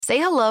Say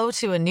hello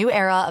to a new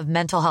era of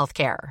mental health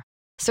care.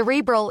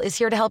 Cerebral is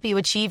here to help you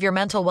achieve your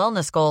mental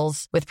wellness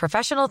goals with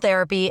professional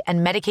therapy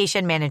and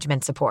medication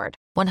management support.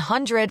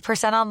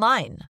 100%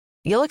 online.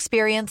 You'll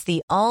experience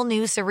the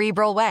all-new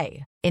Cerebral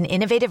Way, an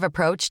innovative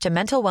approach to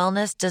mental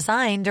wellness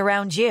designed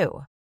around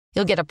you.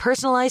 You'll get a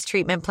personalized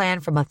treatment plan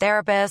from a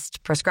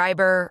therapist,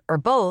 prescriber, or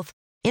both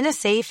in a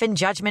safe and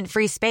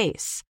judgment-free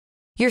space.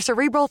 Your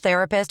Cerebral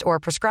therapist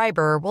or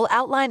prescriber will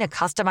outline a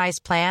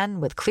customized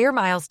plan with clear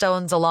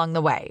milestones along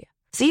the way,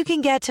 so you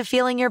can get to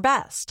feeling your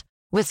best.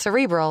 With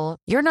Cerebral,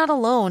 you're not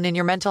alone in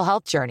your mental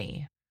health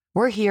journey.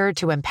 We're here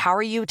to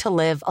empower you to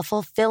live a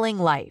fulfilling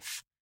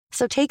life.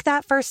 So take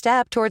that first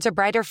step towards a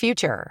brighter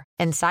future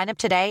and sign up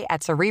today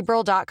at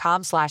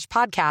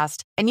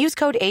Cerebral.com/podcast and use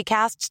code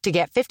ACAST to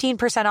get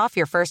 15% off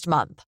your first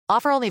month.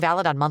 Offer only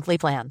valid on monthly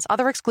plans.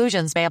 Other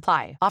exclusions may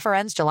apply. Offer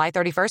ends July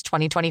 31st,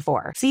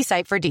 2024. See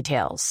site for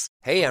details.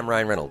 Hey, I'm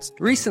Ryan Reynolds.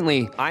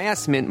 Recently, I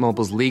asked Mint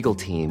Mobile's legal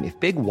team if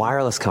big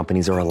wireless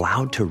companies are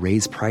allowed to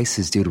raise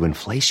prices due to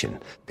inflation.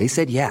 They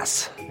said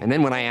yes. And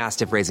then when I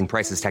asked if raising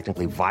prices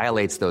technically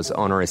violates those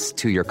onerous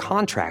two-year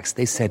contracts,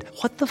 they said,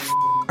 "What the f***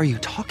 are you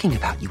talking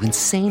about, you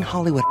insane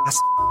Hollywood ass?"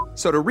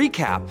 So to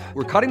recap,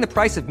 we're cutting the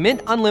price of Mint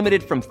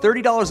Unlimited from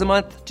 $30 a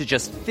month to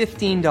just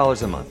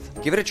 $15 a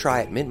month. Give it a try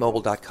at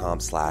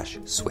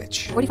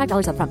mintmobile.com/switch.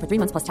 $45 up front for 3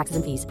 months plus taxes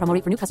and fees. Promo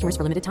rate for new customers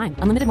for limited time.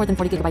 Unlimited more than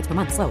 40 gigabytes per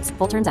month. Slows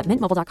full terms at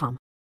mintmobile.com.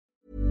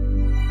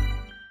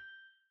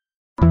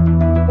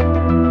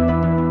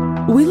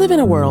 We live in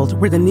a world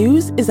where the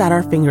news is at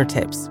our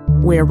fingertips,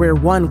 where we're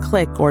one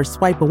click or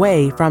swipe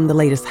away from the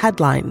latest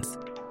headlines.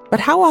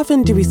 But how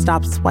often do we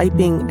stop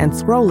swiping and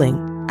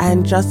scrolling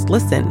and just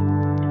listen?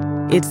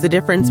 It's the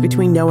difference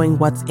between knowing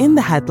what's in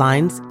the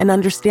headlines and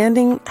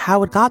understanding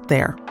how it got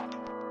there.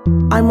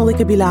 I'm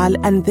Malika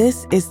Bilal, and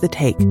this is The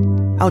Take,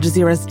 Al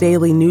Jazeera's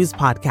daily news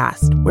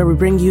podcast, where we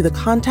bring you the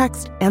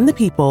context and the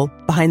people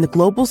behind the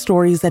global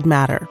stories that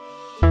matter.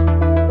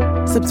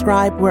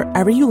 Subscribe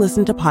wherever you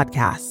listen to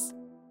podcasts.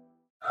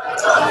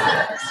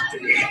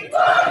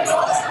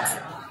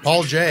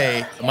 Paul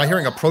J., am I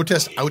hearing a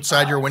protest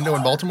outside your window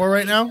in Baltimore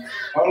right now?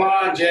 Hold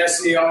on,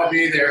 Jesse. I'll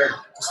be there.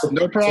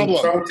 No problem.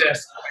 Some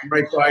protest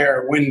right by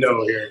our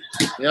window here.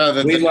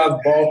 Yeah, we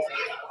love Baltimore.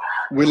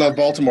 We love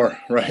Baltimore,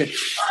 right?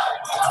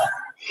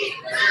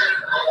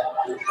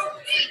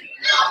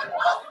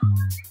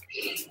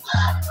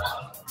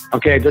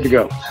 Okay, good to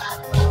go.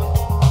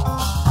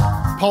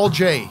 Paul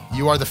J.,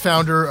 you are the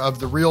founder of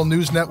the Real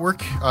News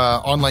Network,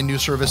 online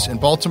news service in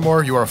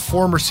Baltimore. You are a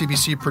former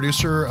CBC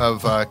producer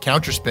of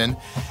Counterspin.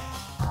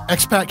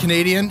 Expat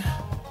Canadian.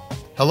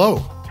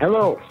 Hello.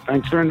 Hello.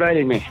 Thanks for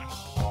inviting me.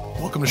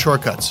 Welcome to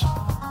Shortcuts.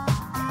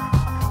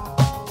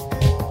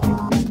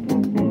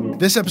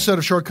 This episode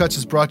of Shortcuts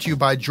is brought to you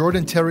by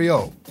Jordan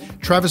Theriault,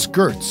 Travis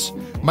Gertz,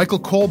 Michael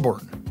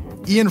Colborn,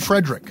 Ian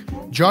Frederick,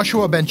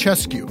 Joshua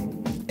Benchescu,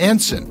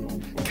 Anson,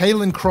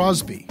 Kaylin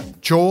Crosby,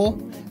 Joel,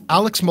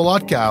 Alex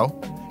Molotkow,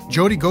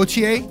 Jody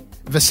Gauthier,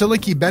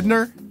 Vasiliki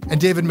Bednar,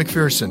 and David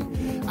McPherson.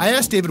 I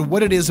asked David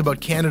what it is about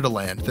Canada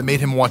Land that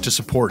made him want to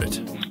support it.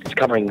 It's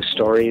covering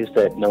stories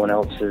that no one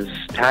else is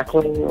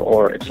tackling,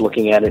 or it's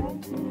looking at it,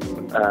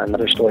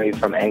 another story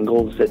from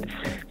angles that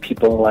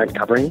people aren't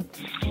covering.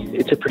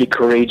 It's a pretty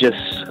courageous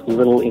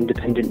little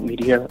independent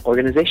media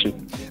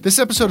organization. This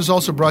episode is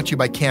also brought to you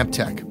by Camp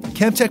Tech.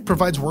 Camp Tech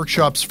provides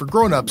workshops for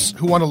grown-ups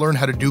who want to learn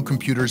how to do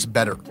computers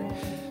better.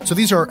 So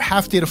these are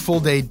half-day to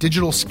full-day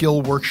digital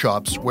skill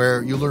workshops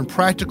where you learn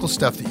practical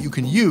stuff that you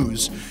can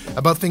use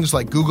about things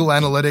like Google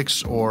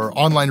Analytics or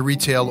online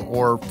retail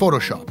or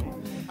Photoshop.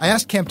 I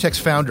asked Camp Tech's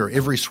founder,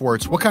 Ivry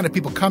Swartz, what kind of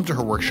people come to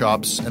her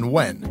workshops and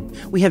when.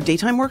 We have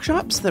daytime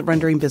workshops that run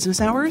during business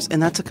hours,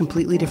 and that's a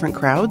completely different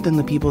crowd than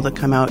the people that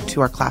come out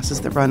to our classes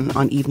that run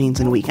on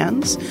evenings and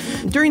weekends.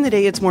 During the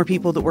day, it's more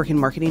people that work in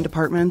marketing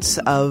departments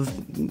of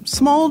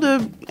small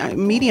to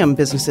medium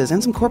businesses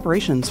and some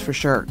corporations for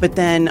sure. But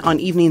then on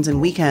evenings and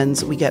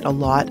weekends, we get a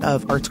lot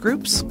of arts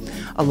groups,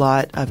 a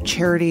lot of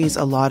charities,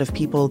 a lot of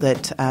people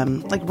that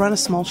run a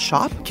small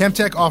shop. Camp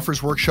Tech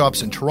offers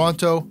workshops in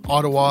Toronto,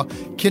 Ottawa,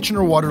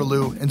 Kitchener-Waterloo,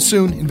 and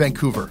soon in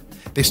Vancouver.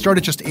 They start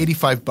at just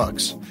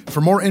 $85.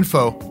 For more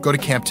info, go to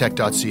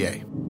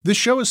camptech.ca. This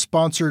show is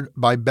sponsored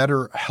by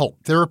BetterHelp,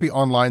 therapy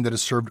online that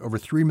has served over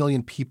 3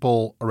 million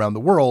people around the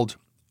world.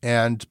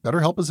 And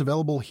BetterHelp is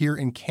available here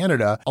in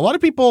Canada. A lot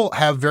of people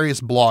have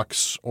various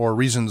blocks or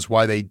reasons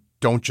why they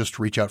don't just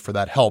reach out for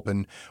that help.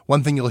 And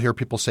one thing you'll hear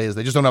people say is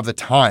they just don't have the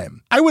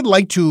time. I would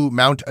like to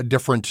mount a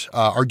different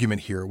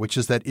argument here, which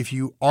is that if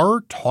you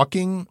are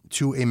talking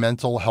to a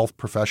mental health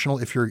professional,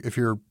 if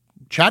you're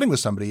chatting with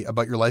somebody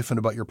about your life and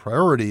about your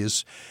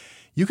priorities,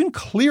 you can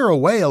clear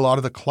away a lot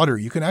of the clutter.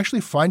 You can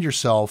actually find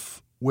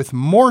yourself with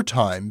more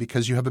time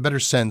because you have a better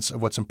sense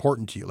of what's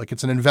important to you. Like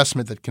it's an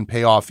investment that can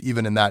pay off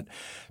even in that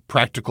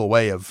practical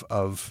way of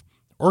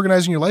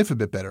organizing your life a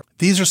bit better.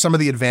 These are some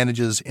of the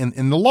advantages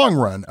in the long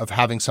run of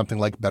having something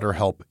like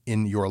BetterHelp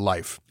in your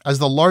life. As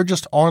the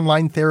largest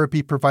online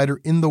therapy provider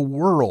in the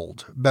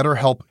world,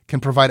 BetterHelp can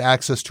provide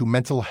access to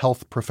mental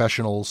health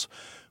professionals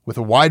with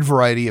a wide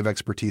variety of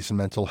expertise in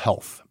mental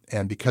health.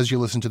 And because you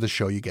listen to the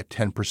show, you get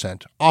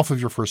 10% off of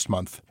your first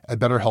month at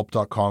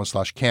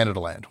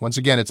betterhelp.com/CanadaLand. Once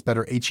again, it's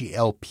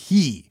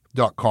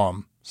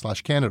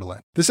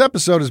betterhelp.com/CanadaLand. This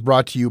episode is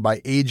brought to you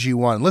by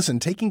AG1. Listen,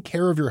 taking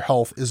care of your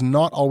health is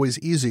not always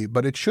easy,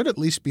 but it should at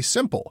least be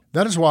simple.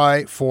 That is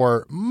why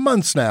for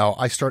months now,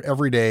 I start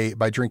every day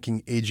by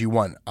drinking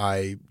AG1.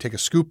 I take a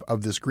scoop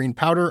of this green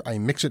powder, I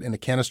mix it in a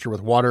canister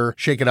with water,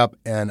 shake it up,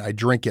 and I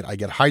drink it. I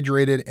get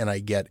hydrated and I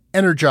get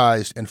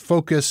energized and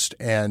focused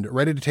and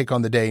ready to take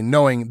on the day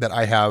knowing that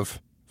I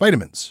have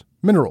vitamins,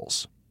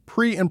 minerals,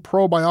 pre and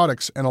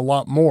probiotics, and a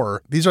lot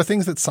more. These are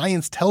things that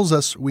science tells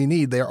us we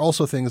need. They are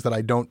also things that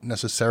I don't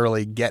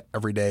necessarily get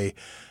every day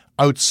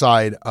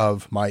outside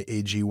of my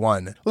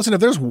AG1. Listen, if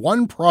there's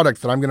one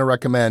product that I'm going to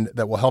recommend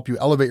that will help you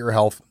elevate your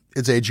health,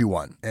 it's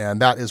AG1. And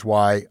that is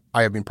why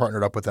I have been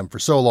partnered up with them for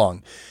so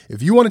long.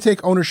 If you want to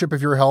take ownership of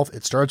your health,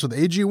 it starts with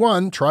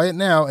AG1. Try it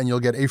now, and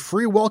you'll get a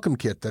free welcome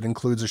kit that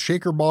includes a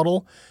shaker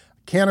bottle,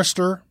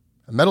 canister,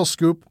 a metal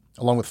scoop,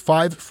 along with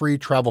 5 free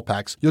travel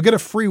packs. You'll get a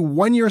free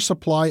 1-year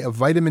supply of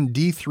vitamin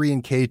D3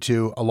 and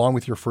K2 along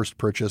with your first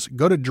purchase.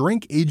 Go to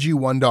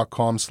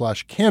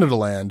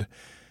drinkag1.com/CanadaLand.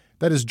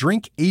 That is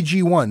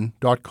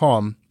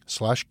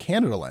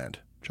drinkag1.com/CanadaLand.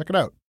 Check it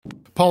out.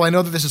 Paul, I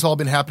know that this has all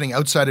been happening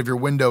outside of your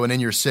window and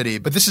in your city,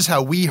 but this is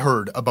how we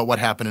heard about what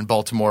happened in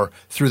Baltimore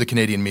through the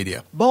Canadian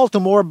media.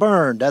 Baltimore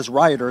burned as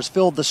rioters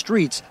filled the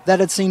streets that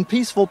had seen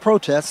peaceful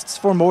protests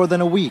for more than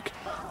a week.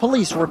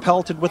 Police were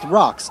pelted with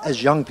rocks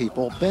as young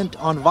people, bent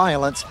on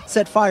violence,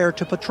 set fire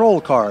to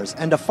patrol cars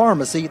and a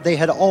pharmacy they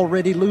had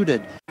already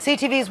looted.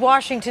 CTV's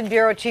Washington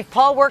Bureau Chief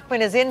Paul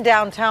Workman is in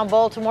downtown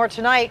Baltimore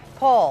tonight.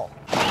 Paul.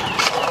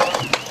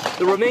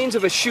 The remains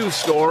of a shoe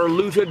store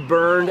looted,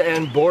 burned,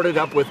 and boarded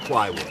up with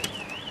plywood.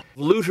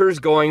 Looters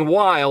going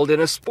wild in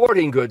a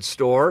sporting goods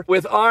store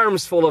with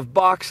arms full of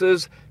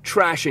boxes,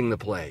 trashing the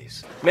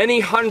place.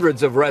 Many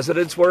hundreds of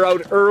residents were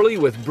out early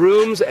with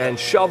brooms and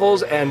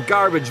shovels and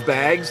garbage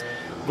bags,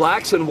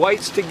 blacks and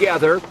whites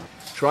together,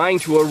 trying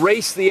to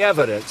erase the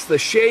evidence, the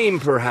shame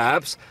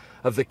perhaps,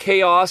 of the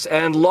chaos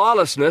and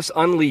lawlessness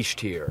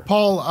unleashed here.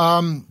 Paul,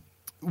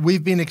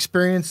 we've been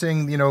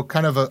experiencing,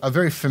 kind of a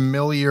very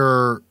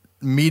familiar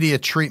media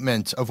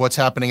treatment of what's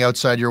happening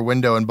outside your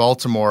window in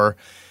Baltimore.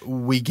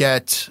 We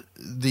get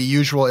the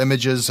usual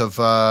images of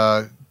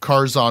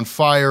cars on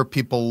fire,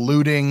 people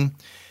looting,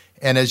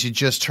 and as you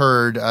just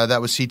heard,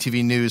 that was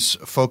CTV News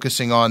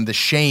focusing on the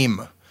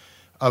shame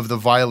of the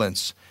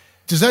violence.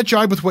 Does that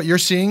jibe with what you're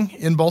seeing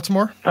in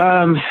Baltimore?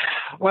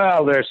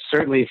 Well, there's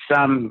certainly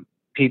some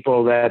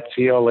people that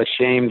feel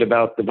ashamed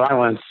about the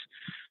violence.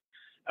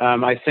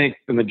 I think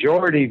the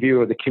majority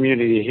view of the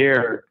community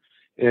here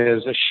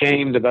is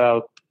ashamed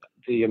about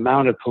the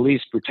amount of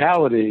police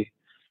brutality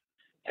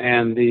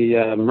and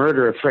the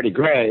murder of Freddie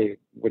Gray,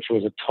 which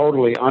was a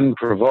totally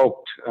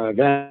unprovoked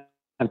event.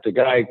 The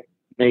guy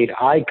made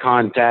eye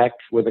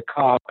contact with a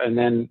cop and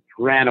then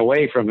ran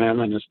away from him.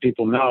 And as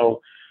people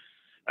know,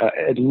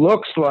 it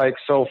looks like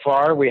so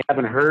far we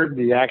haven't heard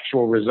the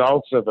actual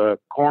results of a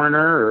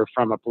coroner or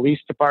from a police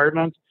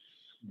department.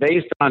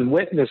 Based on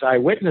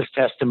eyewitness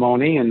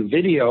testimony and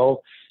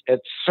video,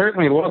 it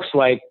certainly looks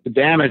like the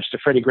damage to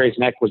Freddie Gray's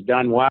neck was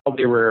done while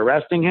they were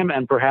arresting him,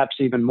 and perhaps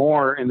even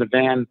more in the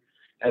van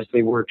as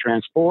they were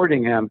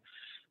transporting him.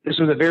 This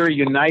was a very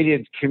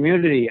united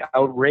community,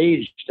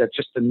 outraged at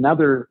just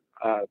another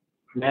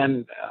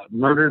man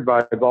murdered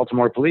by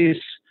Baltimore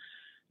police.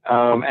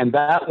 And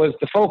that was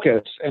the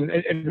focus. And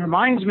it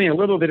reminds me a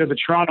little bit of the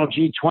Toronto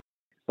G20,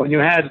 when you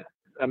had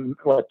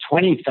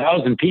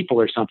 20,000 people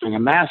or something, a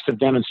massive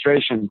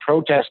demonstration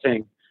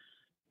protesting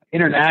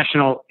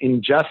international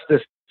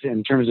injustice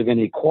in terms of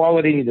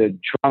inequality, the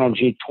Toronto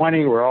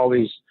G20, where all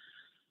these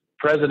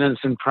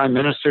presidents and prime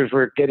ministers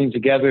were getting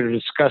together to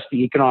discuss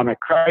the economic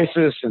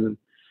crisis. And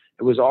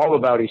it was all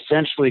about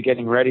essentially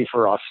getting ready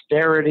for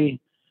austerity.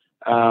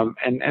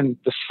 And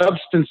the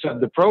substance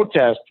of the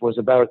protest was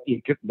about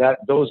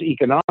those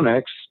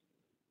economics.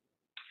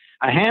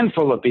 A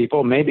handful of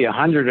people, maybe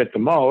 100 at the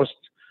most,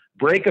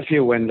 break a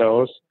few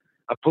windows.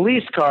 A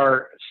police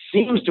car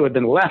seems to have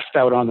been left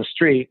out on the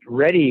street,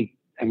 ready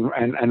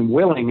and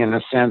willing, in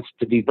a sense,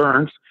 to be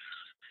burnt.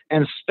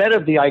 Instead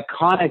of the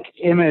iconic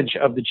image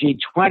of the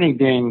G20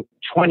 being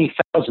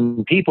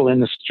 20,000 people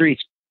in the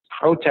streets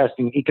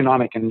protesting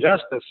economic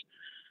injustice,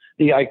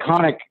 the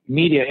iconic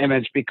media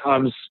image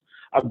becomes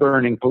a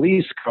burning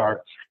police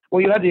car.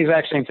 Well, you had the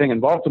exact same thing in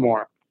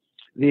Baltimore.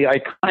 The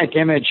iconic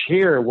image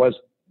here was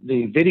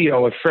the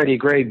video of Freddie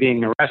Gray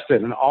being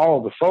arrested, and all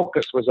the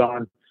focus was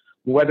on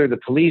whether the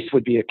police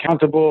would be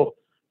accountable,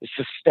 the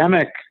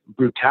systemic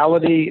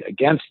brutality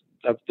against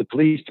the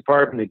police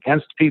department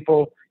against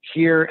people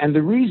here, and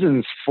the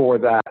reasons for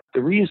that,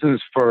 the reasons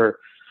for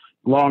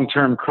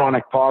long-term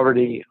chronic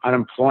poverty,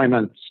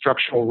 unemployment,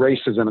 structural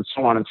racism, and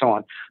so on and so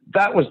on.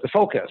 That was the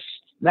focus.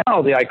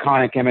 Now the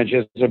iconic image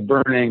is a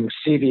burning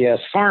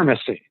CVS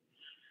pharmacy.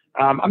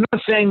 I'm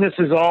not saying this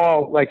is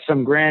all like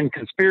some grand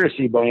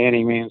conspiracy by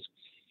any means.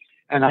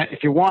 And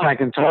if you want, I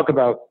can talk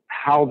about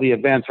how the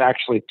events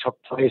actually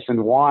took place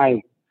and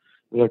why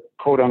the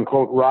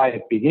quote-unquote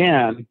riot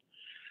began.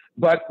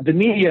 But the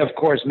media, of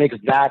course, makes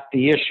that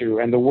the issue,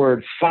 and the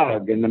word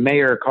thug, and the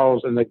mayor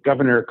calls and the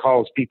governor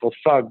calls people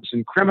thugs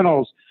and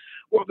criminals.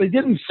 Well, they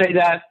didn't say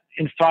that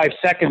in 5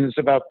 seconds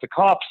about the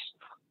cops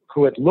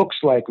who it looks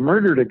like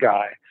murdered a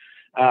guy.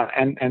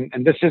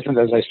 And this isn't,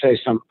 as I say,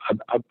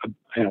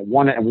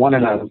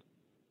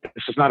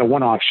 this is not a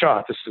one-off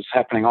shot. This is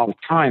happening all the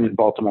time in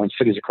Baltimore and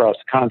cities across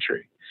the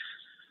country.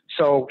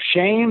 So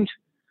shameful.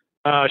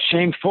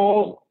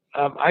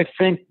 I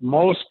think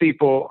most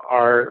people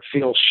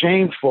feel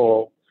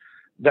shameful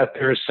that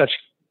there is such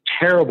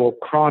terrible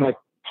chronic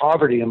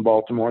poverty in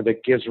Baltimore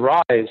that gives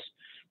rise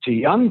to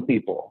young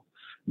people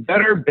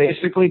that are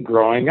basically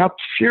growing up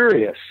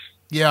furious.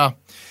 Yeah.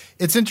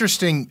 It's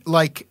interesting.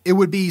 Like, it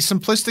would be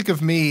simplistic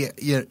of me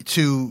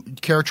to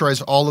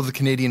characterize all of the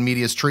Canadian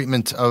media's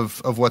treatment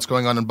of what's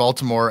going on in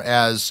Baltimore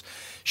as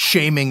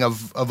shaming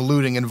of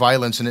looting and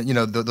violence and,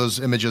 those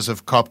images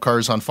of cop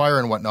cars on fire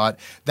and whatnot.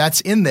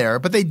 That's in there.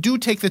 But they do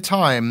take the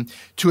time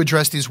to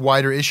address these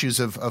wider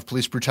issues of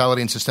police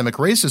brutality and systemic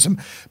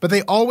racism. But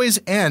they always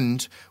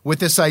end with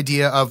this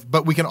idea of,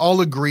 but we can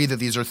all agree that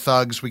these are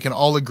thugs. We can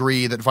all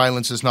agree that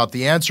violence is not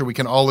the answer. We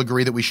can all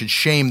agree that we should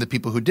shame the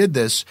people who did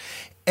this.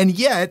 And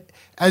yet,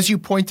 as you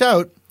point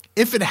out,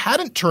 if it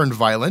hadn't turned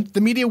violent,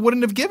 the media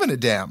wouldn't have given a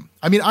damn.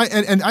 I mean,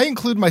 I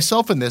include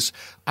myself in this.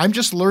 I'm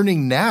just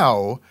learning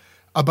now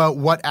about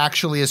what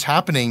actually is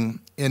happening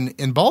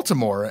in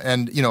Baltimore.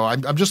 And,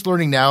 I'm just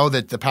learning now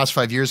that the past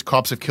 5 years,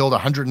 cops have killed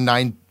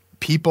 109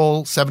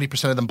 people,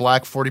 70% of them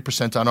black,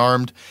 40%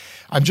 unarmed.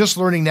 I'm just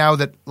learning now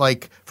that,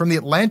 like, from the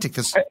Atlantic,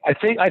 this. I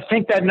think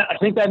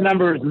that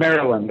number is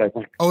Maryland. I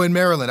think. Oh, in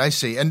Maryland, I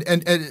see. And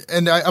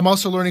I'm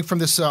also learning from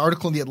this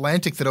article in the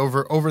Atlantic that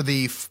over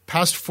the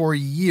past 4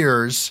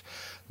 years,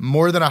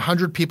 more than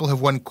 100 people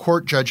have won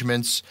court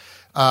judgments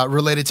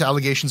related to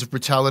allegations of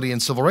brutality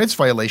and civil rights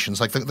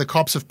violations. Like the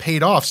cops have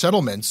paid off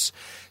settlements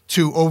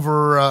to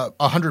over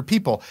 100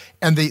 people.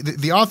 And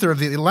the author of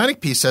the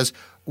Atlantic piece says,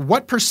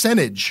 what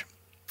percentage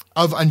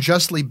of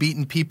unjustly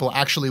beaten people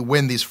actually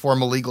win these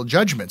formal legal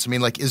judgments? I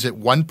mean, like, is it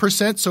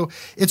 1%? So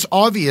it's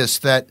obvious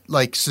that,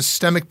 like,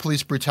 systemic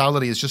police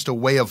brutality is just a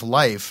way of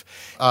life.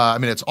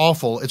 It's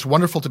awful. It's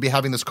wonderful to be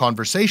having this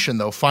conversation,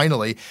 though,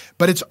 finally.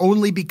 But it's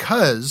only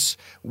because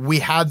we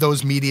had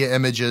those media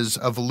images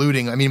of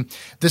looting. I mean,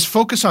 this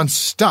focus on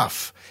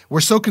stuff. We're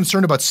so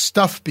concerned about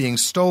stuff being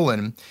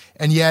stolen,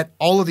 and yet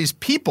all of these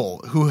people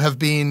who have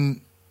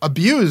been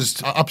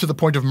abused up to the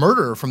point of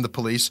murder from the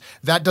police,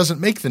 that doesn't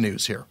make the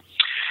news here.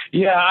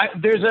 Yeah,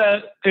 there's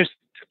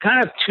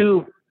kind of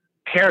two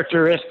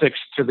characteristics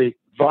to the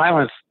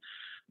violence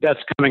that's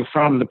coming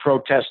from the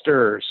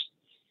protesters,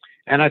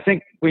 and I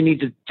think we need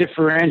to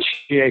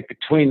differentiate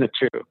between the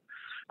two.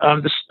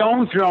 The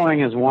stone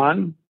throwing is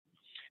one,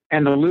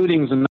 and the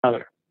looting is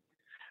another.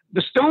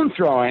 The stone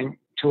throwing,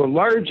 to a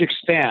large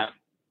extent,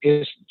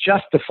 is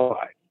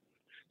justified.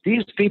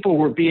 These people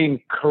were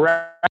being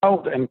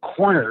corralled and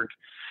cornered,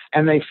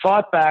 and they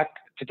fought back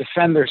to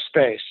defend their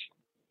space.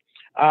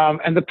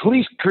 And the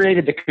police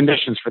created the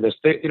conditions for this.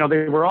 They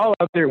were all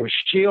out there with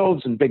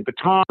shields and big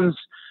batons.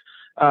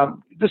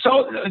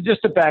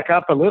 Just to back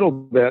up a little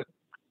bit,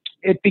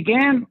 it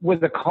began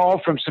with a call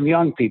from some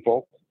young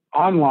people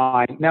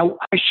online. Now,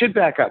 I should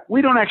back up.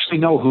 We don't actually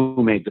know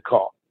who made the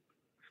call.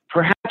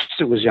 Perhaps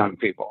it was young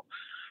people.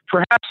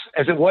 Perhaps,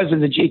 as it was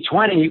in the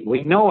G20,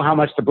 we know how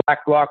much the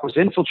Black Bloc was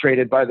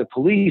infiltrated by the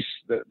police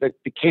that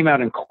came out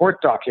in court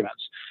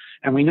documents.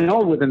 And we know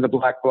within the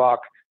Black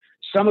Bloc,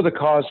 some of the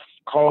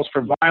calls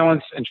for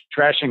violence and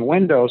trashing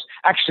windows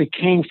actually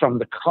came from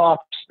the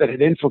cops that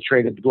had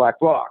infiltrated the Black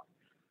Bloc.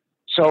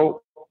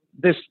 So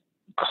this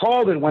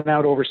call that went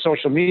out over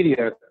social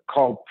media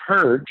called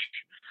Purge,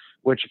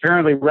 which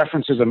apparently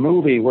references a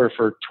movie where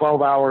for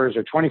 12 hours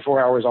or 24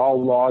 hours,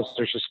 all laws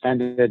are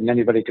suspended and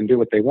anybody can do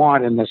what they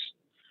want in this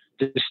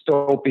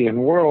dystopian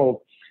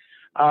world,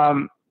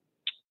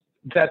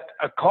 that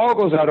a call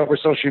goes out over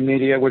social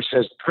media which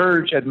says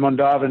Purge at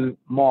Mondavan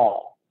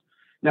Mall.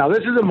 Now,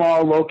 this is a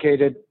mall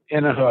located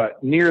in a hood,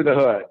 near the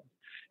hood,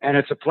 and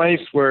it's a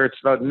place where it's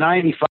about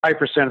 95%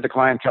 of the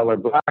clientele are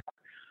black.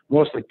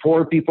 Mostly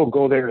poor people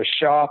go there to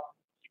shop.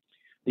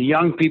 The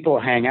young people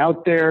hang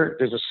out there.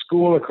 There's a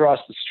school across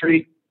the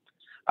street.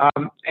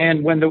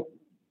 And when the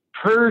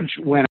Purge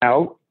went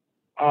out,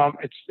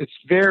 it's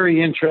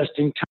very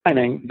interesting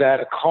timing that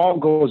a call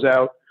goes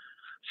out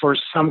for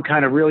some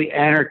kind of really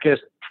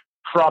anarchist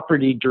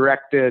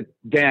property-directed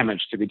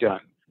damage to be done.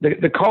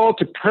 The call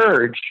to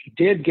Purge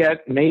did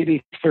get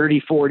maybe 30,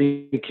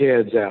 40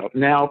 kids out.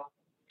 Now,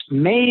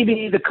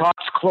 maybe the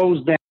cops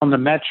closed down the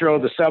metro,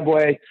 the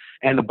subway,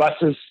 and the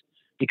buses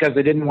because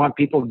they didn't want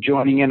people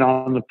joining in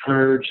on the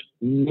Purge.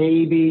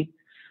 Maybe.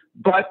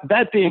 But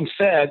that being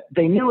said,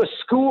 they knew a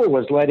school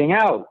was letting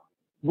out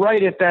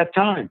right at that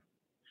time.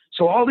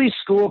 So all these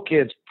school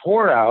kids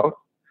pour out.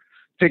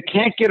 They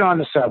can't get on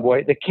the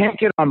subway. They can't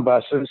get on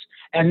buses.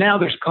 And now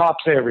there's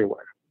cops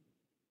everywhere.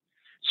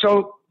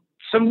 So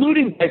some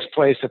looting takes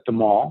place at the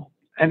mall.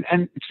 And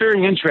it's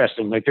very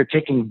interesting. Like, they're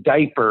taking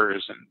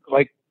diapers and,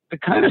 like, the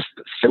kind of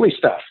silly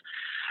stuff.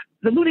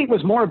 the looting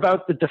was more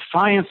about the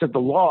defiance of the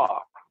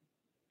law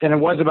than it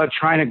was about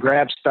trying to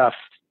grab stuff,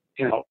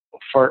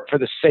 for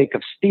the sake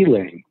of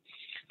stealing.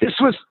 This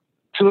was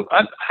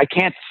I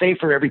can't say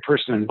for every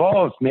person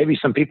involved. Maybe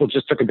some people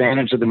just took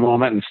advantage of the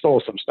moment and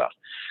stole some stuff.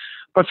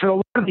 But for a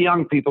lot of the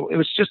young people, it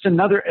was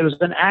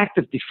an act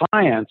of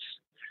defiance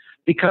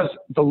because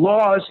the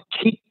laws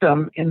keep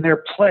them in their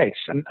place.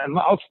 And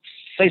I'll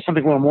say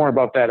something a little more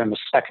about that in a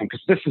second,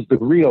 because this is the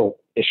real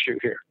issue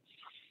here.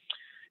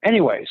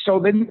 Anyway, so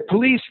then the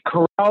police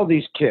corral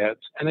these kids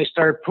and they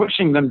started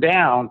pushing them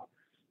down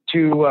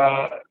to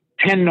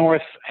Penn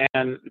North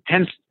and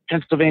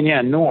Pennsylvania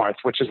and North,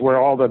 which is where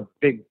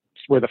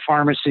where the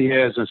pharmacy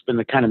is, and it's been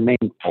the kind of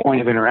main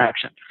point of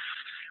interaction.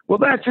 Well,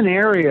 that's an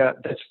area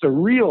that's the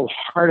real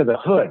heart of the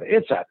hood.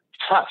 It's a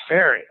tough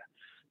area.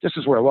 This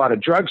is where a lot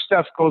of drug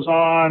stuff goes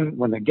on.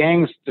 When the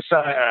gangs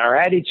are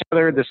at each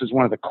other, this is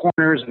one of the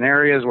corners and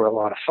areas where a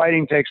lot of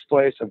fighting takes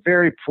place, a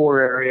very poor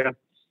area.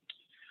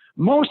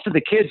 Most of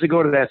the kids that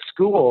go to that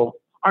school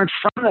aren't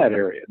from that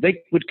area.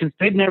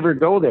 They'd never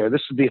go there.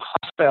 This would be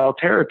hostile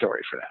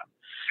territory for them.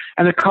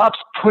 And the cops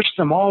push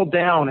them all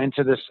down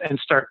into this and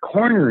start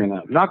cornering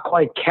them. Not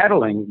quite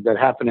kettling that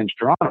happened in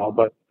Toronto,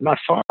 but not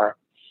far.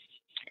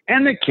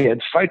 And the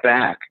kids fight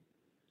back.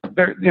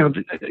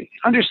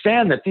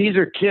 Understand that these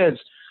are kids.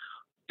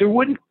 There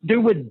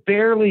would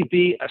barely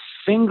be a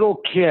single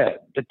kid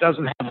that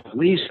doesn't have at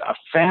least a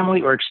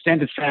family or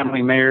extended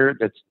family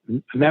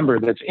member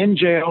that's in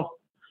jail,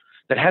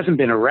 that hasn't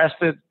been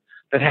arrested,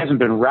 that hasn't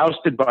been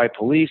rousted by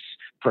police,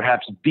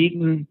 perhaps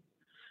beaten.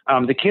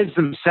 The kids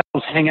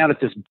themselves hang out at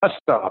this bus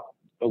stop.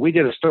 We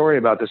did a story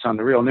about this on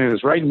the Real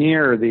News, right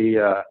near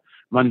the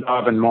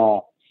Mondavan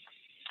Mall.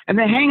 And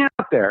they hang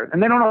out there,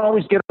 and they don't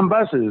always get on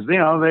buses.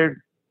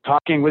 They're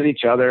talking with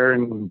each other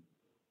and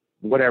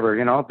whatever,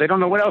 They don't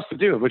know what else to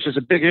do, which is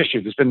a big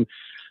issue. There's been,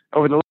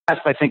 over the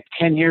last, I think,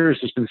 10 years,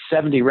 there's been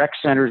 70 rec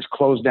centers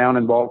closed down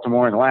in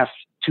Baltimore. In the last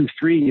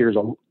 2-3 years,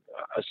 a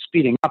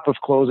speeding up of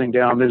closing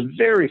down. There's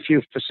very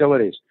few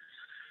facilities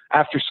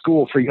after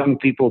school for young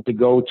people to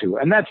go to.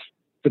 And that's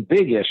the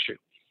big issue.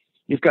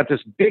 You've got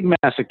this big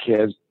mass of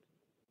kids,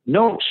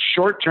 no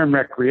short-term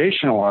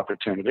recreational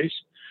opportunities,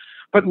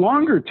 but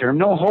longer term,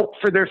 no hope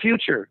for their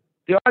future.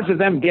 The odds of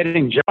them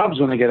getting jobs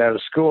when they get out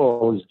of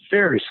school is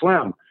very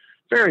slim.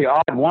 Very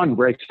odd one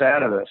breaks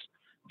out of this.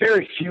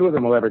 Very few of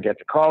them will ever get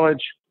to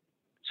college.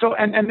 So,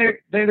 and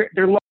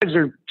their lives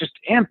are just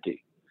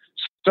empty.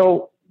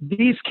 So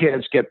these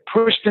kids get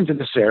pushed into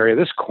this area,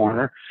 this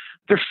corner.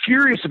 They're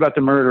furious about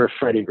the murder of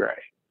Freddie Gray.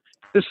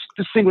 This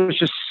thing was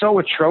just so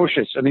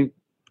atrocious. I mean,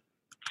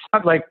 it's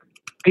not like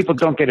people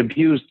don't get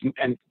abused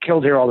and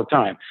killed here all the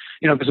time.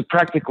 There's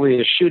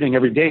practically a shooting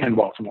every day in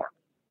Baltimore.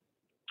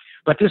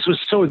 But this was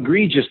so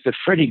egregious that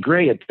Freddie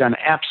Gray had done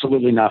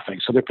absolutely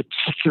nothing. So they're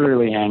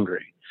particularly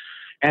angry.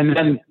 And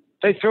then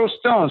they throw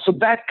stones. So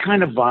that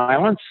kind of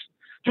violence,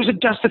 there's a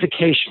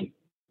justification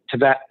to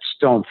that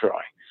stone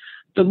throwing.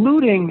 The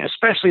looting,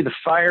 especially the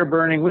fire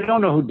burning, we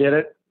don't know who did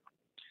it.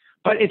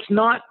 But it's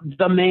not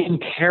the main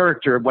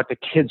character of what the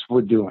kids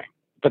were doing.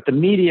 But the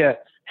media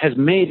has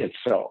made it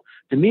so.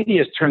 The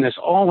media has turned this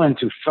all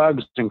into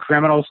thugs and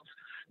criminals,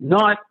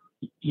 not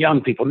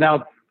young people.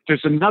 Now,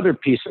 there's another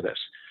piece of this.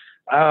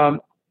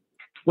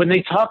 When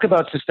they talk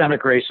about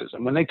systemic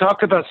racism, when they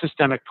talk about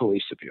systemic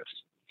police abuse,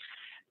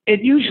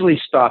 it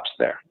usually stops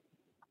there.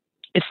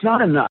 It's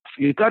not enough.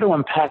 You've got to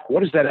unpack,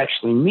 what does that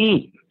actually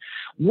mean?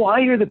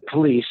 Why are the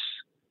police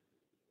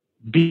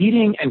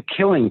beating and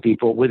killing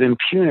people with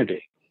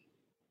impunity?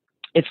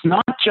 It's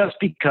not just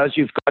because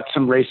you've got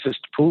some racist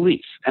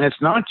police, and it's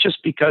not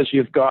just because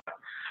you've got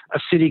a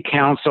city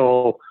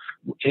council,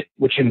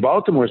 which in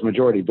Baltimore is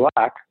majority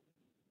black,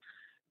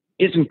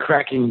 isn't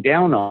cracking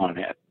down on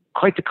it.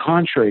 Quite the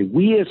contrary.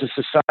 We as a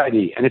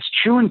society, and it's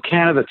true in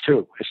Canada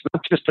too, it's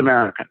not just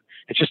American.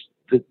 It's just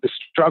the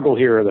struggle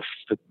here, the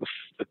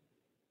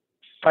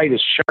fight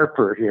is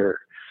sharper here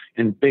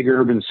in big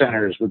urban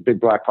centers with big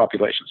black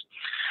populations.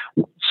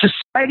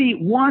 Society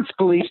wants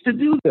police to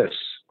do this.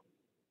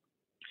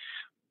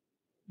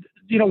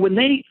 When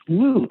they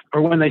loot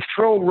or when they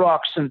throw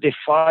rocks and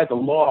defy the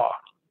law,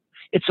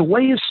 it's a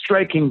way of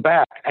striking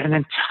back at an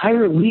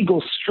entire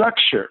legal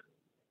structure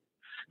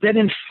that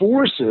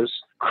enforces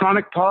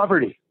chronic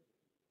poverty,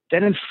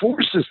 that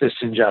enforces this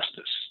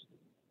injustice.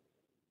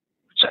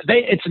 So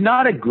it's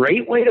not a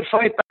great way to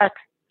fight back.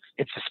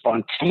 It's a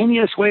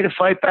spontaneous way to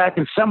fight back.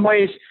 In some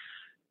ways,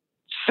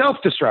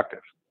 self-destructive,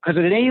 because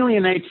it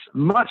alienates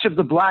much of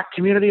the black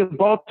community of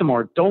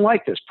Baltimore. Don't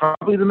like this.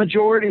 Probably the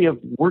majority of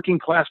working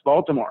class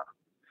Baltimore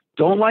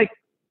don't like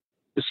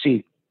to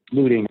see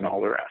looting and all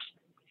the rest.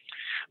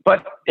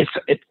 But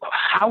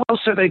how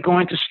else are they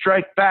going to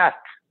strike back?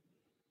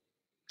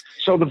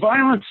 So the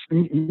violence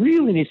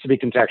really needs to be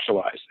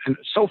contextualized. And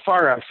so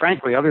far,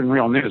 frankly, other than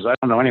Real News, I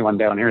don't know anyone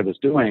down here that's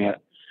doing it.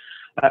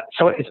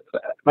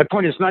 My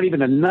point is not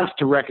even enough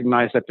to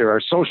recognize that there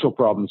are social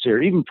problems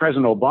here. Even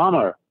President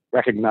Obama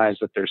recognized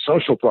that there's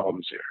social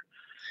problems here.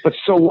 But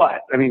so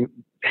what? I mean,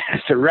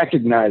 to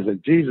recognize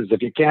that, Jesus,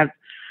 if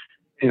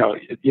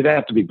you'd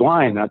have to be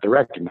blind not to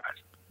recognize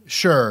it.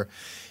 Sure.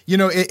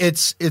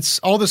 It's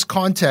all this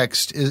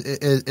context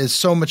is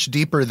so much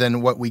deeper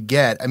than what we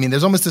get. I mean,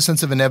 there's almost a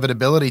sense of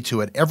inevitability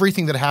to it.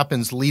 Everything that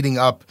happens leading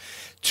up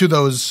to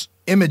those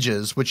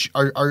images, which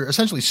are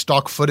essentially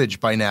stock footage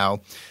by now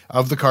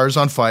of the cars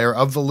on fire,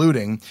 of the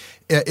looting,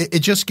 it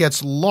just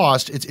gets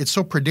lost. It's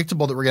so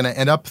predictable that we're going to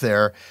end up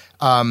there.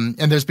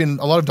 And there's been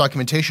a lot of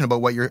documentation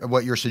about what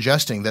you're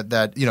suggesting, that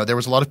there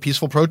was a lot of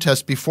peaceful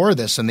protests before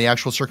this, and the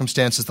actual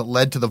circumstances that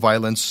led to the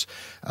violence,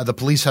 the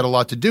police had a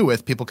lot to do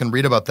with. People can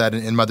read about that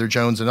in Mother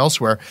Jones and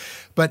elsewhere.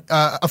 But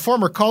a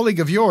former colleague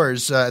of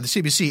yours, the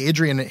CBC,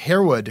 Adrian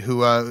Harewood,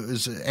 who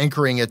is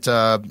anchoring at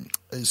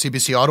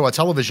CBC Ottawa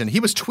Television, he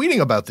was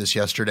tweeting about this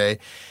yesterday.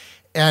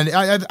 And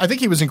I think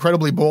he was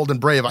incredibly bold and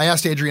brave. I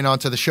asked Adrian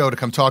onto the show to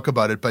come talk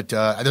about it, but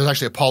there's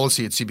actually a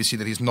policy at CBC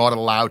that he's not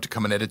allowed to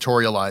come and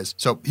editorialize,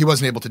 so he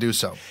wasn't able to do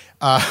so.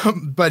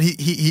 But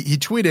he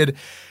tweeted,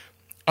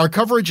 "Our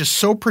coverage is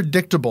so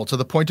predictable to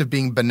the point of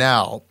being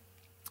banal."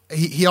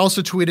 He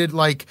also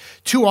tweeted,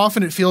 too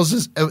often it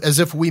feels as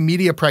if we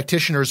media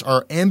practitioners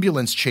are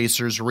ambulance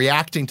chasers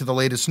reacting to the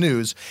latest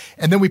news,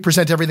 and then we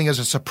present everything as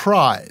a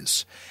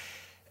surprise.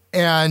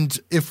 And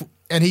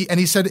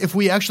he said, if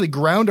we actually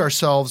ground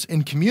ourselves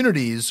in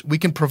communities, we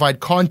can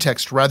provide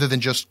context rather than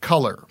just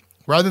color,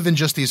 rather than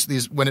just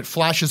these when it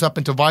flashes up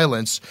into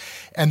violence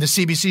and the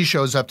CBC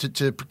shows up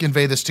to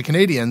convey this to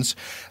Canadians.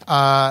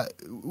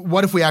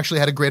 What if we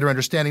actually had a greater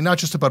understanding, not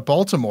just about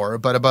Baltimore,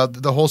 but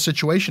about the whole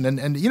situation? And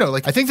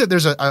I think that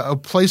there's a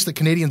place that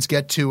Canadians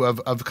get to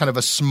of kind of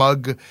a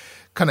smug,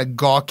 kind of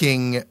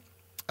gawking.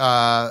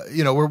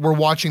 We're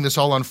watching this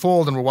all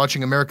unfold and we're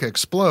watching America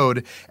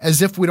explode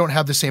as if we don't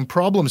have the same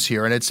problems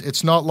here. And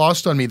it's not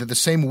lost on me that the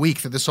same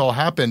week that this all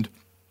happened,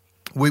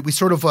 we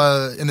sort of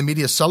in the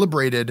media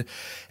celebrated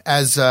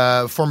as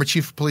former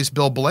Chief of Police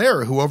Bill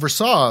Blair, who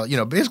oversaw,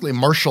 basically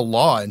martial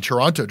law in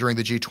Toronto during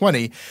the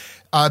G20,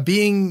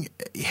 being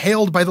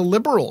hailed by the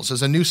Liberals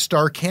as a new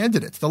star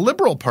candidate. The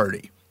Liberal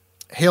Party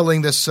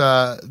hailing this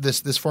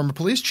former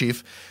police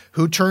chief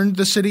who turned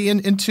the city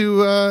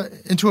into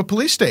a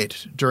police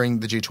state during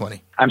the G20.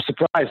 I'm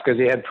surprised because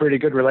he had pretty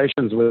good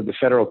relations with the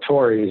federal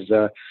Tories.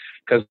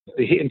 Because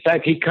in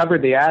fact, he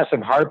covered the ass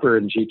of Harper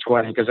in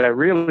G20 because that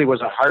really was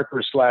a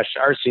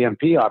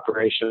Harper/RCMP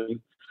operation.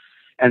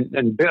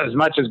 And as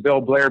much as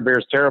Bill Blair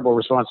bears terrible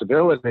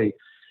responsibility,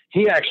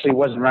 he actually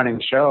wasn't running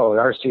the show.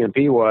 The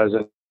RCMP was,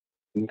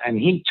 and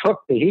he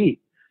took the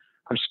heat.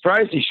 I'm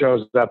surprised he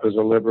shows up as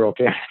a Liberal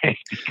candidate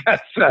because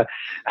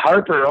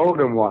Harper owed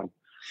him one.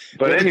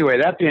 But anyway,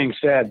 that being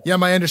said. Yeah,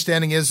 my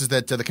understanding is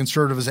that the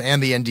Conservatives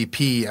and the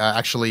NDP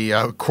actually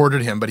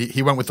courted him, but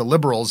he went with the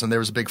Liberals, and there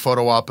was a big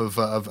photo op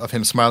of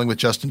him smiling with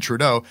Justin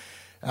Trudeau.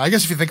 I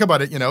guess if you think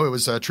about it, it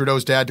was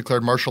Trudeau's dad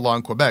declared martial law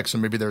in Quebec, so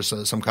maybe there's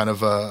some kind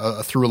of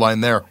a through line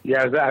there.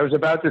 Yeah, I was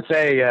about to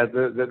say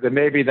that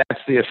maybe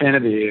that's the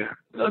affinity.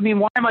 I mean,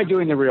 why am I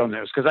doing the real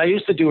news? Because I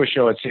used to do a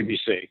show at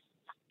CBC,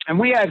 and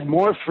we had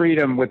more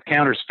freedom with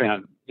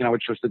Counterspin,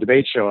 which was the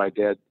debate show I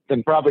did,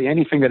 than probably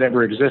anything that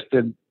ever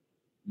existed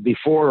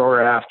before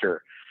or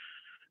after.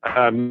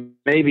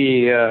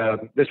 Maybe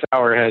this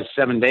hour has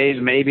 7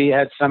 days, maybe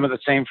had some of the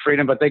same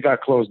freedom, but they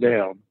got closed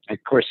down. And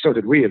of course, so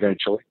did we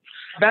eventually.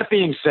 That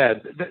being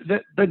said,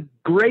 the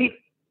great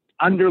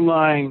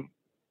underlying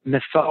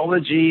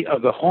mythology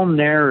of the whole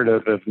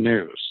narrative of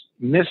news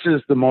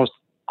misses the most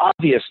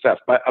obvious stuff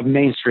of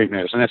mainstream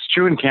news. And it's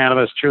true in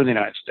Canada, it's true in the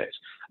United States.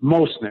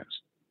 Most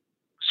news,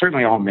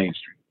 certainly all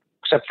mainstream,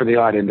 except for the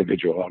odd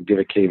individual. I'll give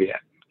a caveat,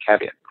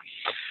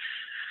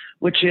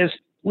 which is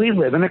we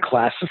live in a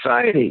class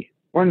society.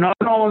 We're not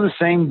all in the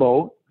same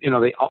boat.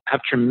 They all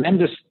have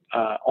tremendous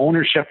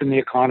ownership in the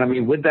economy.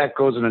 With that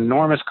goes an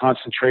enormous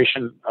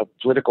concentration of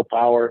political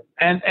power.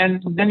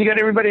 And then you got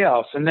everybody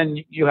else. And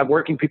then you have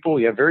working people,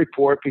 you have very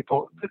poor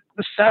people. The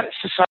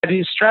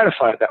society is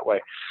stratified that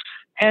way.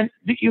 And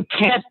you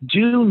can't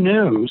do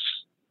news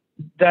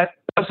that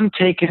doesn't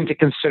take into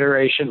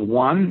consideration,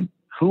 one,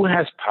 who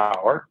has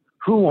power,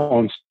 who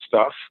owns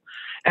stuff,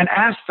 and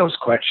ask those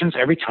questions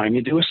every time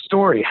you do a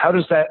story. How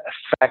does that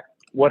affect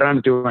what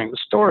I'm doing the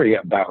story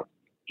about?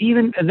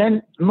 And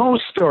then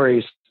most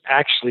stories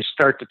actually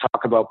start to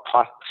talk about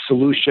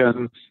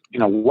solutions,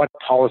 what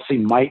policy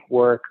might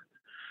work.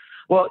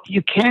 Well,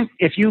 you can't,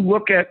 if you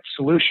look at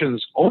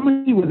solutions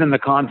only within the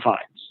confines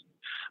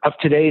of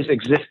today's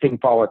existing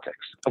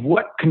politics, of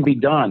what can be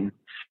done,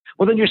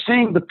 well, then you're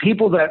saying the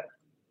people that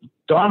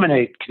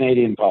dominate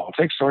Canadian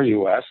politics or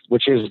U.S.,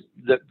 which is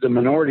the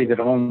minority that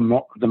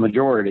own the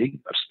majority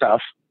of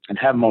stuff and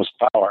have most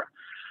power,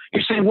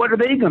 you're saying, what are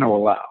they going to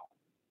allow?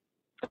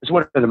 Is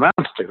what it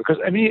amounts to. Because,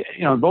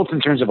 both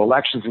in terms of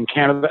elections in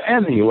Canada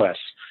and the U.S.,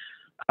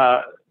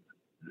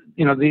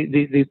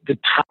 the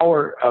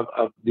power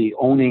of the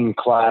owning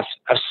class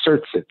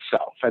asserts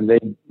itself, and they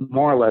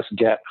more or less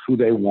get who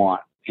they want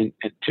to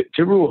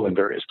rule in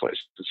various places,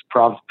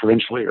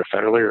 provincially or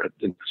federally or at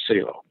the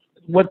city level.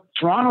 What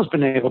Toronto's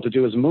been able to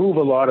do is move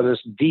a lot of this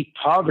deep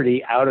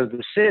poverty out of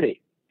the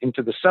city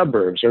into the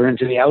suburbs or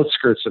into the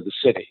outskirts of the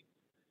city.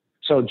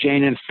 So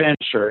Jane and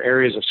Finch, or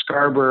areas of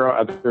Scarborough,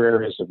 other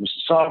areas of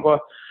Mississauga.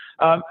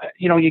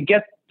 You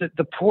get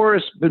the poor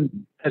as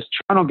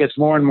Toronto gets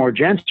more and more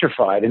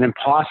gentrified and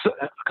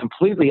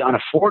completely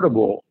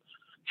unaffordable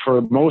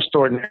for most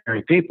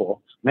ordinary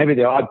people. Maybe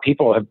the odd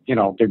people have,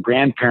 their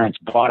grandparents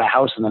bought a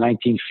house in the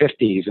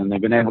 1950s and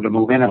they've been able to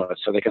move into it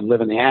so they can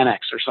live in the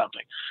annex or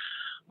something,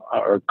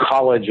 or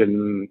college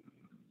in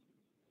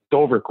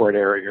Dovercourt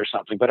area or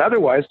something. But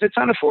otherwise, it's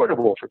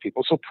unaffordable for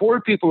people. So poor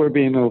people are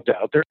being moved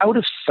out. They're out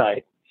of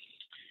sight.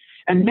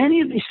 And many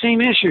of these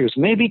same issues,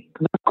 maybe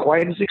not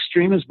quite as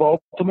extreme as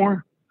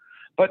Baltimore,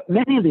 but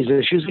many of these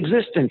issues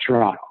exist in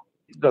Toronto.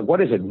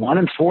 What is it? 1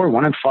 in 4,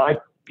 1 in 5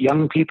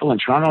 young people in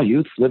Toronto,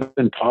 youth, live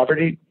in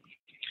poverty.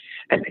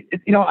 And,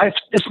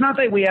 it's not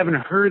that we haven't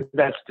heard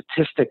that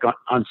statistic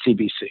on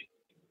CBC.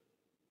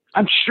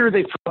 I'm sure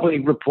they probably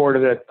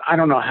reported it, I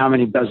don't know how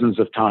many dozens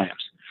of times.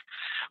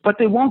 But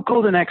they won't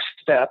go the next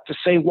step to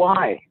say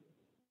why.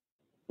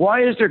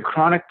 Why is there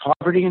chronic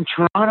poverty in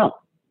Toronto?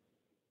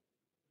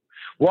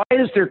 Why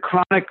is there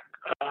chronic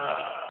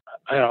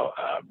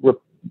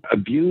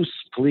abuse,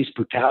 police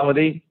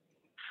brutality?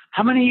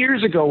 How many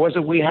years ago was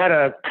it we had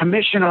a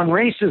commission on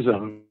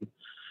racism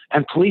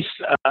and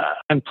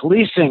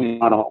policing?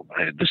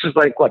 This is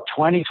like,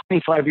 20,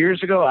 25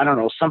 years ago? I don't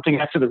know, something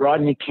after the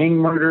Rodney King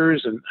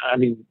murders. And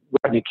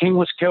Rodney King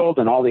was killed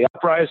and all the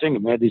uprising,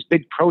 and we had these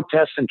big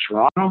protests in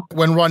Toronto.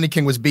 When Rodney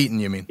King was beaten,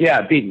 you mean?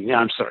 Yeah, beaten. Yeah,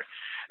 I'm sorry.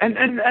 And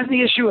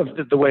the issue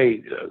of the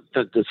way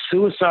the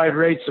suicide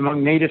rates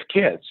among Native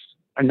kids,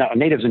 or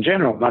natives in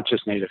general, not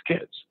just Native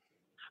kids.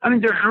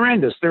 They're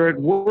horrendous. They're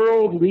at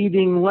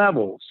world-leading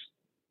levels.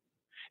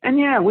 And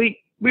yeah, we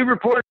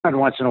report on it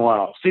once in a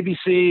while.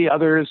 CBC,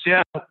 others,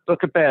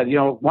 look at that.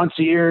 Once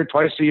a year,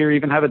 twice a year,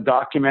 even have a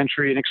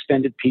documentary, an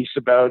extended piece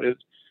about it.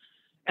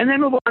 And then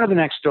move on to the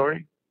next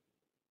story.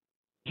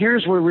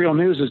 Here's where Real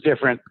News is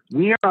different.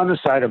 We are on the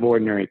side of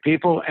ordinary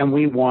people, and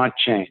we want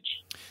change.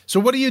 So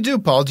what do you do,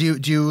 Paul? Do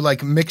you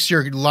mix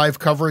your live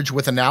coverage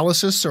with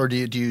analysis, or do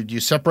you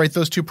separate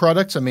those two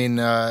products?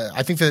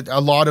 I think that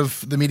a lot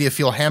of the media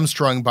feel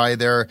hamstrung by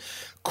their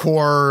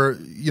core,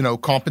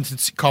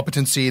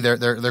 competency,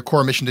 their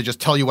core mission to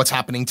just tell you what's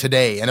happening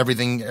today, and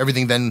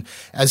everything then,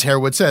 as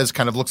Harewood says,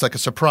 kind of looks like a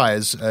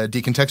surprise,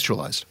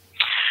 decontextualized.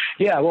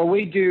 Yeah, well,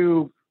 we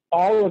do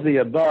all of the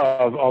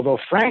above, although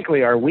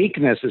frankly, our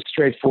weakness is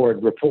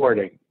straightforward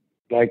reporting,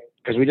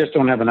 because we just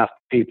don't have enough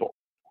people.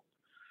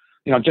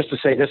 Just to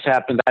say this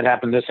happened, that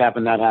happened, this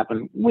happened, that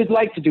happened. We'd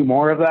like to do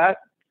more of that.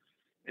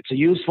 It's a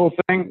useful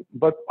thing,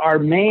 but our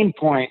main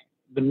point,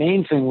 the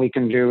main thing we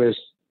can do is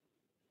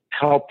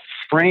help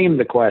frame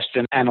the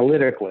question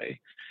analytically.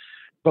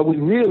 But we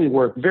really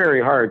work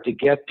very hard to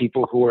get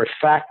people who are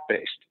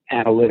fact-based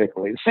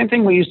analytically. The same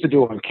thing we used to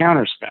do on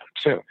Counterspin,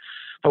 too.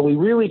 But we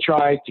really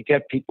try to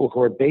get people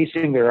who are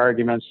basing their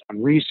arguments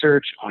on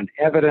research, on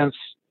evidence.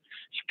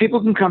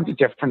 People can come to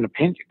different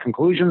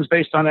conclusions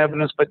based on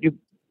evidence, but you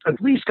at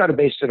least got to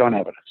base it on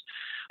evidence.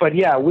 But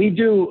yeah, we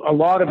do a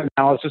lot of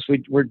analysis.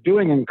 We're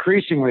doing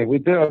increasingly. We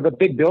built a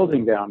big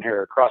building down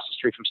here across the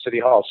street from City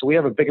Hall. So we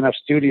have a big enough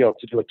studio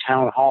to do a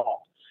town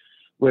hall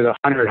with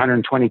 100,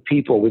 120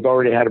 people. We've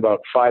already had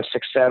about 5,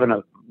 6, 7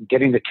 of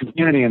getting the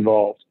community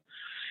involved.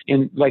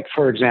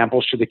 For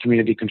example, should the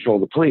community control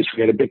the police? We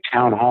had a big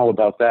town hall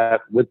about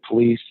that with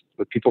police,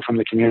 with people from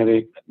the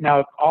community.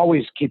 Now,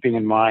 always keeping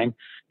in mind,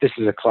 this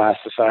is a class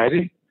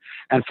society.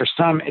 And for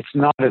some, it's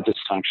not a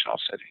dysfunctional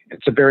city.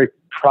 It's a very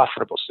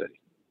profitable city.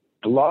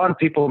 A lot of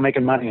people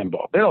making money in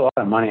Baltimore. There's a lot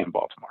of money in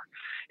Baltimore.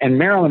 And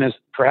Maryland is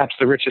perhaps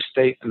the richest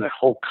state in the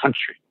whole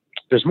country.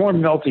 There's more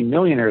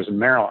multi-millionaires in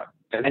Maryland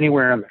than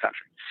anywhere in the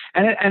country.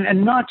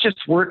 And not just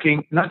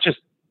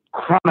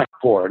chronic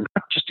poor,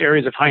 not just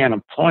areas of high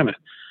unemployment.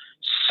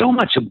 So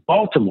much of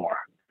Baltimore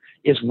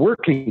is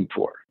working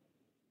poor,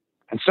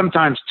 and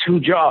sometimes 2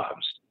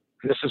 jobs.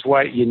 This is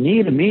why you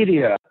need a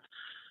media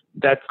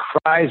that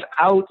cries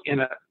out in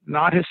a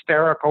not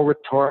hysterical,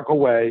 rhetorical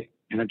way,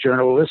 in a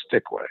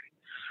journalistic way.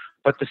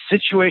 But the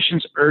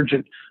situation's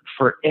urgent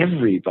for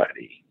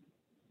everybody,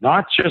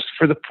 not just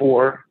for the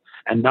poor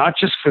and not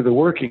just for the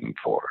working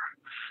poor.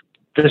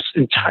 This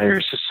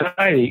entire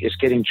society is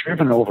getting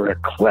driven over a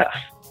cliff.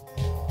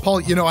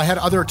 Paul, I had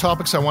other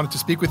topics I wanted to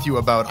speak with you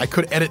about. I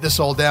could edit this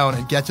all down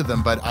and get to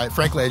them, but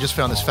frankly, I just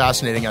found this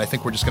fascinating, and I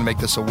think we're just going to make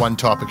this a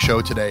one-topic show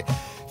today.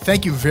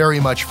 Thank you very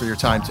much for your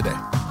time today.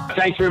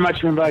 Thanks very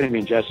much for inviting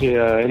me, Jesse.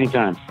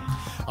 Anytime.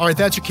 All right,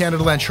 that's your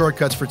Canadaland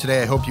Shortcuts for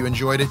today. I hope you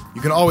enjoyed it.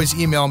 You can always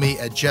email me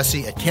at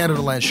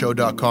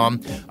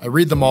jesse@canadalandshow.com. I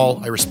read them all.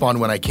 I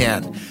respond when I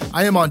can.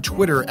 I am on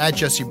Twitter at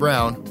Jesse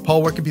Brown.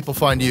 Paul, where can people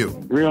find you?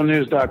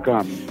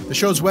 realnews.com. The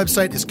show's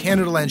website is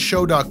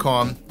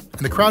canadalandshow.com, and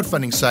the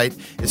crowdfunding site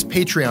is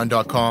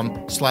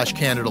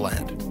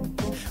patreon.com/Canadaland.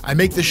 I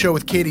make this show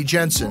with Katie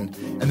Jensen,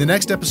 and the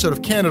next episode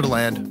of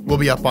Canadaland will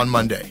be up on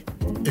Monday.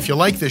 If you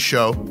like this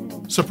show,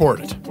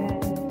 support it.